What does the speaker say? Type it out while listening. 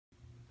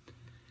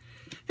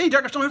Hey,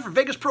 Dr. Stone here for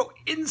Vegas Pro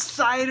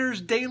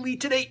Insiders Daily.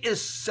 Today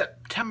is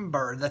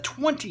September the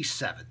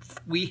 27th.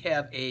 We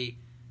have a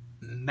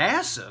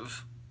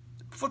massive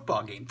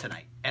football game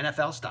tonight,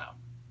 NFL style.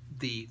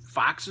 The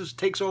Foxes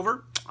takes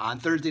over on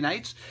Thursday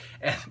nights.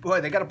 And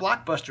boy, they got a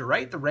blockbuster,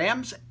 right? The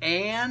Rams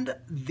and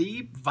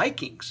the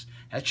Vikings.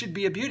 That should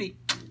be a beauty.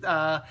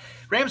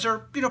 Rams are,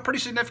 pretty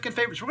significant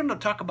favorites. We're going to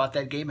talk about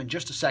that game in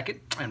just a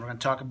second, and we're going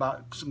to talk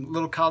about some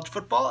little college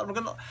football, and we're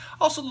going to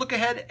also look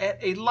ahead at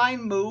a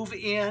line move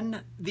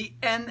in the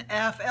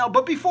NFL.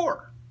 But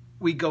before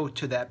we go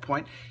to that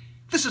point,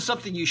 this is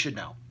something you should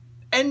know.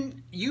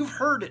 And you've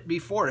heard it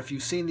before if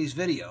you've seen these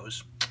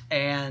videos,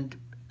 and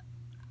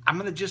I'm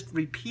going to just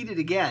repeat it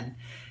again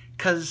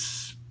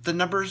because the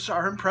numbers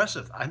are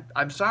impressive.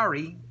 I'm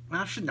sorry. Well,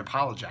 I shouldn't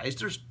apologize,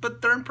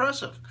 but they're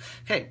impressive.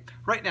 Okay,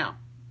 right now,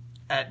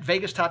 at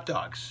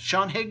VegasTopDogs,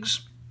 Sean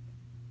Higgs,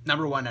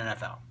 #1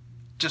 NFL,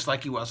 just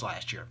like he was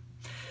last year.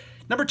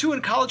 #2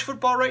 in college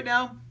football right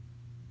now,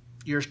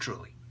 yours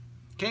truly,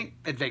 okay,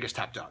 at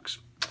VegasTopDogs.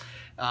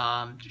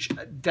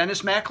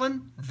 Dennis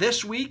Macklin,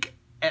 this week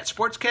at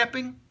Sports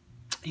Capping,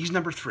 he's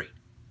 #3.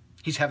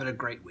 He's having a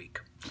great week.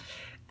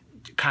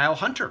 Kyle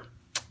Hunter,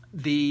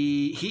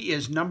 he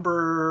is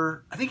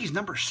I think he's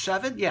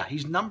 #7. Yeah,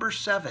 he's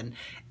 #7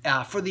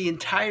 for the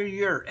entire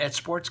year at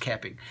Sports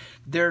Capping.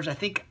 There's, I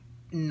think,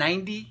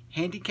 90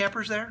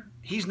 handicappers there.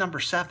 He's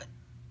 #7.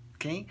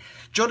 Okay.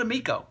 Joe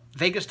D'Amico,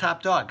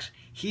 VegasTopDogs.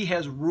 He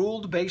has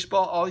ruled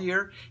baseball all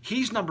year.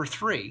 He's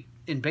 #3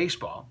 in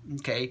baseball.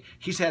 Okay.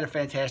 He's had a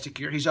fantastic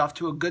year. He's off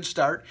to a good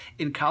start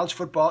in college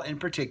football in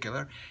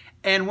particular.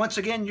 And once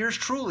again, yours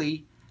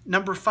truly,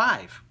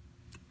 #5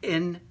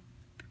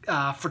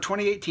 for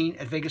 2018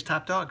 at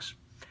VegasTopDogs.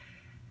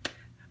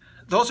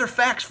 Those are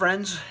facts,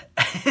 friends.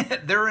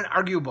 They're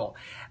inarguable.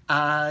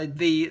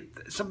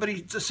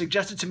 Somebody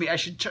suggested to me I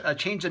should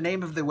change the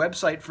name of the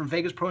website from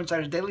Vegas Pro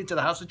Insiders Daily to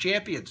the House of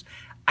Champions.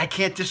 I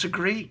can't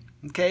disagree,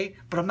 okay?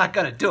 But I'm not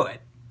going to do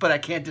it. But I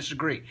can't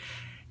disagree.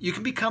 You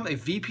can become a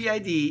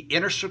VPID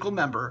Inner Circle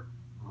member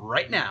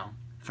right now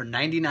for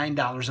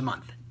 $99 a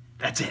month.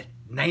 That's it.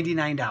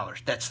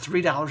 $99. That's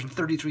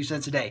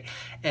 $3.33 a day.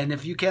 And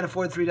if you can't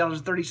afford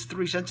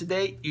 $3.33 a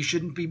day, you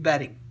shouldn't be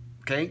betting,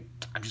 okay?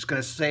 I'm just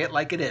going to say it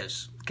like it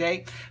is,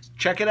 okay?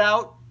 Check it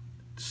out.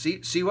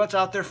 See what's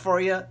out there for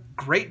you.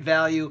 Great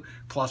value,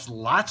 plus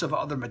lots of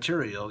other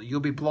material. You'll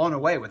be blown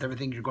away with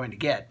everything you're going to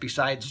get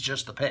besides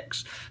just the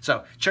picks.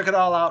 So check it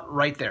all out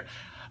right there.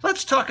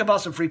 Let's talk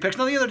about some free picks.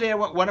 Now, the other day I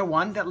went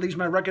 101. That leaves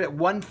my record at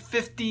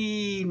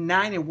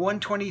 159 and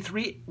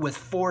 123 with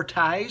 4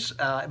 ties.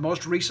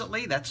 Most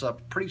recently, that's a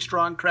pretty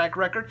strong track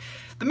record.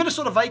 The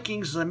Minnesota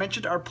Vikings, as I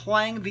mentioned, are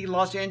playing the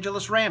Los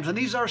Angeles Rams, and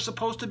these are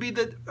supposed to be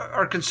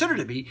are considered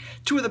to be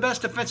 2 of the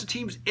best defensive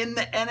teams in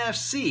the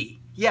NFC.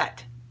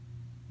 Yet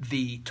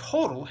the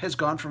total has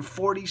gone from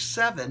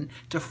 47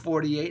 to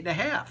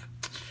 48.5.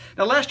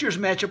 Now, last year's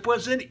matchup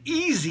was an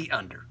easy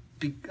under.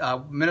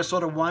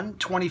 Minnesota won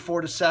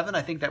 24-7.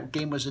 I think that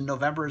game was in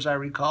November, as I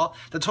recall.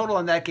 The total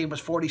on that game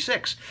was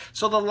 46.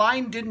 So the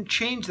line didn't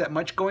change that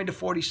much going to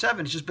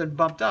 47. It's just been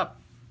bumped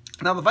up.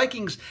 Now, the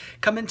Vikings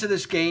come into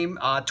this game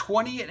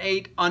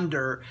 20-8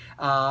 under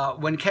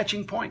when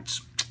catching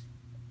points.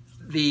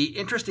 The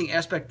interesting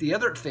aspect, the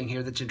other thing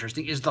here that's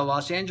interesting, is the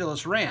Los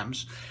Angeles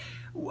Rams.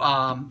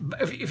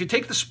 If you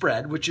take the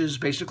spread, which is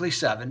basically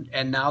 7,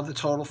 and now the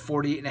total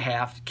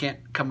 48.5,28.5,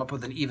 can't come up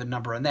with an even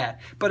number on that.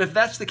 But if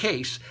that's the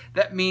case,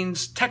 that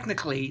means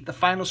technically the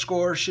final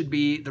score should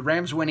be the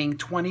Rams winning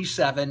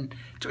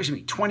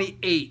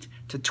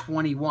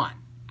 28-21.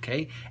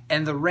 Okay,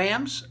 and the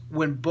Rams,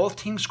 when both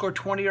teams score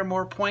 20 or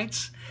more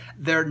points,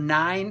 they're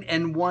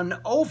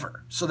 9-1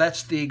 over. So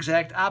that's the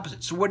exact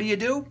opposite. So what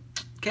do?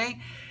 Okay,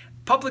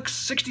 public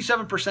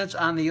 67%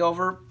 on the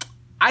over.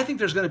 I think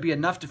there's going to be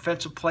enough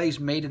defensive plays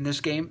made in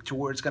this game to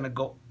where it's going to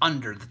go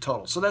under the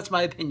total. So that's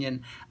my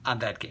opinion on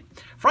that game.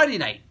 Friday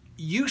night,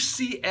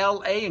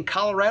 UCLA in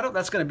Colorado.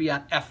 That's going to be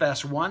on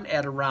FS1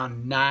 at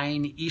around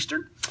 9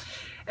 Eastern.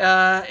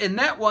 In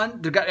that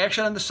one, they've got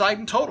action on the side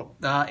and total.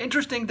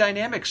 Interesting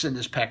dynamics in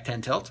this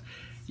Pac-10 tilt.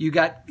 You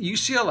got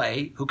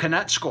UCLA, who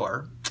cannot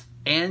score,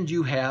 and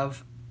you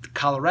have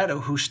Colorado,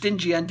 who's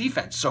stingy on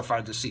defense so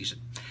far this season.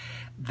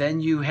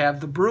 Then you have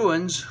the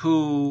Bruins,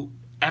 who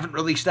haven't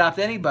really stopped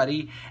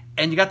anybody,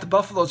 and you got the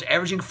Buffaloes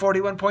averaging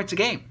 41 points a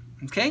game,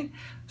 okay?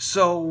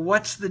 So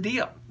what's the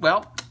deal?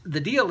 Well, the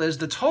deal is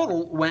the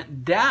total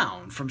went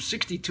down from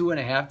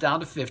 62.5 down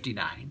to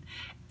 59,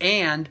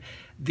 and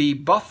the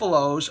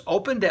Buffaloes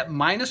opened at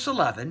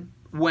 -11,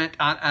 went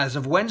on, as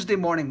of Wednesday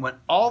morning, went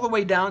all the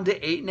way down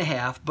to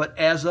 8.5, but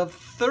as of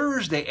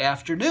Thursday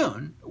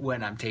afternoon,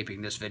 when I'm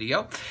taping this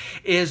video,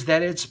 is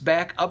that it's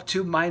back up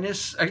to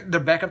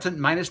they're back up to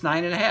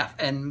 -9.5,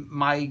 and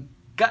my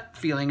gut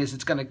feeling is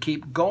it's going to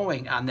keep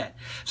going on that.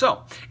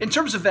 So in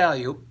terms of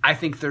value, I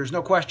think there's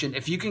no question.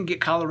 If you can get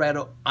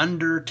Colorado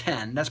under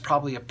 10, that's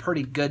probably a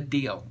pretty good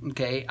deal,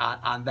 okay,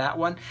 on that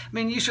one. I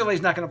mean, UCLA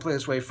is not going to play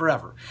this way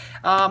forever.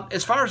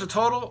 As far as the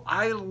total,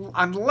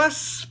 I'm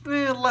less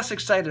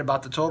excited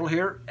about the total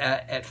here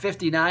at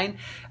 59.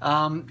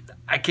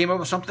 I came up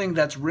with something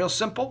that's real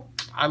simple.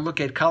 I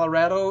look at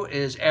Colorado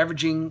is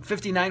averaging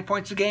 59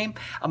 points a game.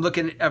 I'm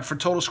looking at, for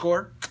total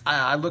score.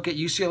 I look at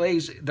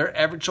UCLA's, their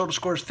average total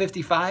score is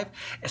 55.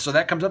 So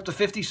that comes up to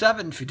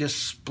 57. If you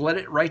just split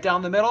it right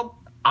down the middle,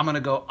 I'm going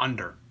to go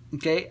under.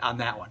 Okay, on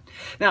that one.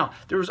 Now,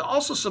 there was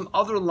also some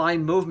other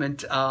line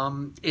movement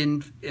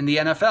in the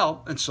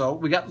NFL, and so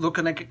we got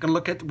going to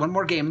look at one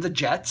more game, the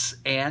Jets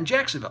and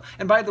Jacksonville.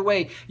 And by the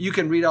way, you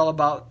can read all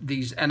about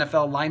these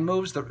NFL line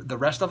moves, the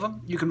rest of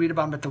them. You can read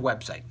about them at the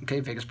website,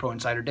 okay,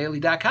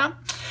 VegasProInsiderDaily.com.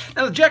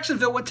 Now, the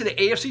Jacksonville went to the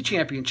AFC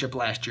Championship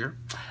last year.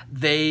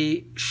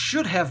 They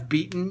should have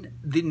beaten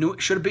New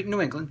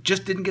England,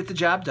 just didn't get the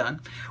job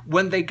done.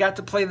 When they got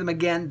to play them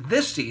again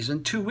this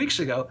season, 2 weeks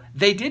ago,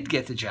 they did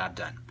get the job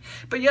done.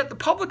 But yet the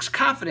public's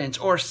confidence,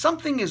 or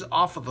something is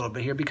off a little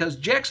bit here, because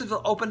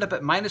Jacksonville opened up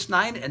at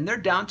 -9 and they're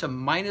down to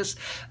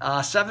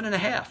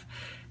 -7.5.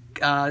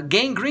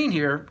 Gang Green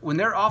here, when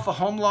they're off a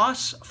home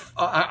loss,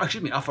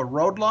 off a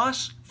road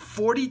loss,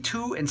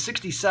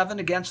 42-67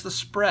 against the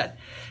spread.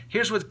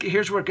 Here's where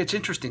it gets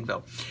interesting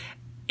though.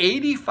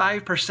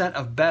 85%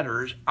 of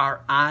bettors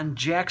are on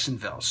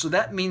Jacksonville. So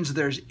that means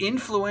there's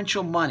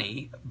influential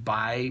money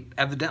by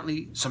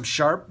evidently some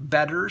sharp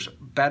better,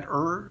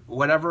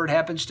 whatever it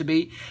happens to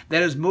be,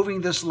 that is moving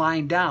this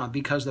line down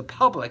because the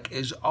public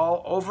is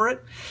all over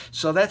it.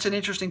 So that's an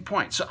interesting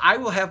point. So I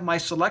will have my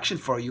selection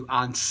for you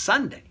on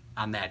Sunday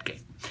on that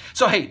game.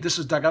 So hey, this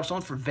is Doug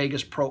Upstone for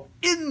Vegas Pro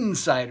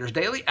Insiders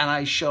Daily, and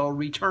I shall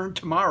return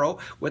tomorrow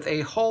with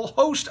a whole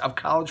host of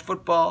college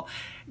football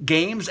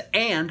games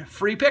and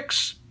free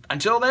picks.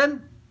 Until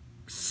then,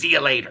 see you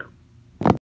later.